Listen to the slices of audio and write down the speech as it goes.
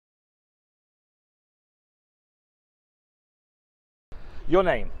Your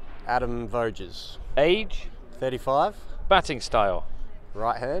name? Adam Voges. Age? 35. Batting style?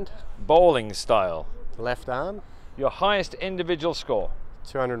 Right hand. Bowling style? Left arm. Your highest individual score?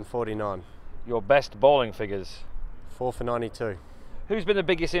 249. Your best bowling figures? 4 for 92. Who's been the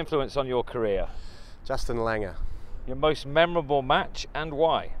biggest influence on your career? Justin Langer. Your most memorable match and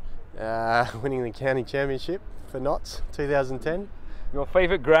why? Winning the county championship for Notts 2010. Your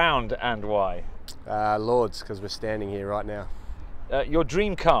favourite ground and why? Lords, because we're standing here right now. Your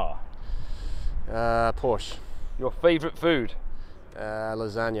dream car? Porsche. Your favourite food?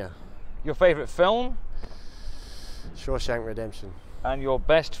 Lasagna. Your favourite film? Shawshank Redemption. And your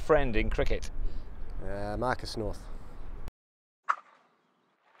best friend in cricket? Marcus North.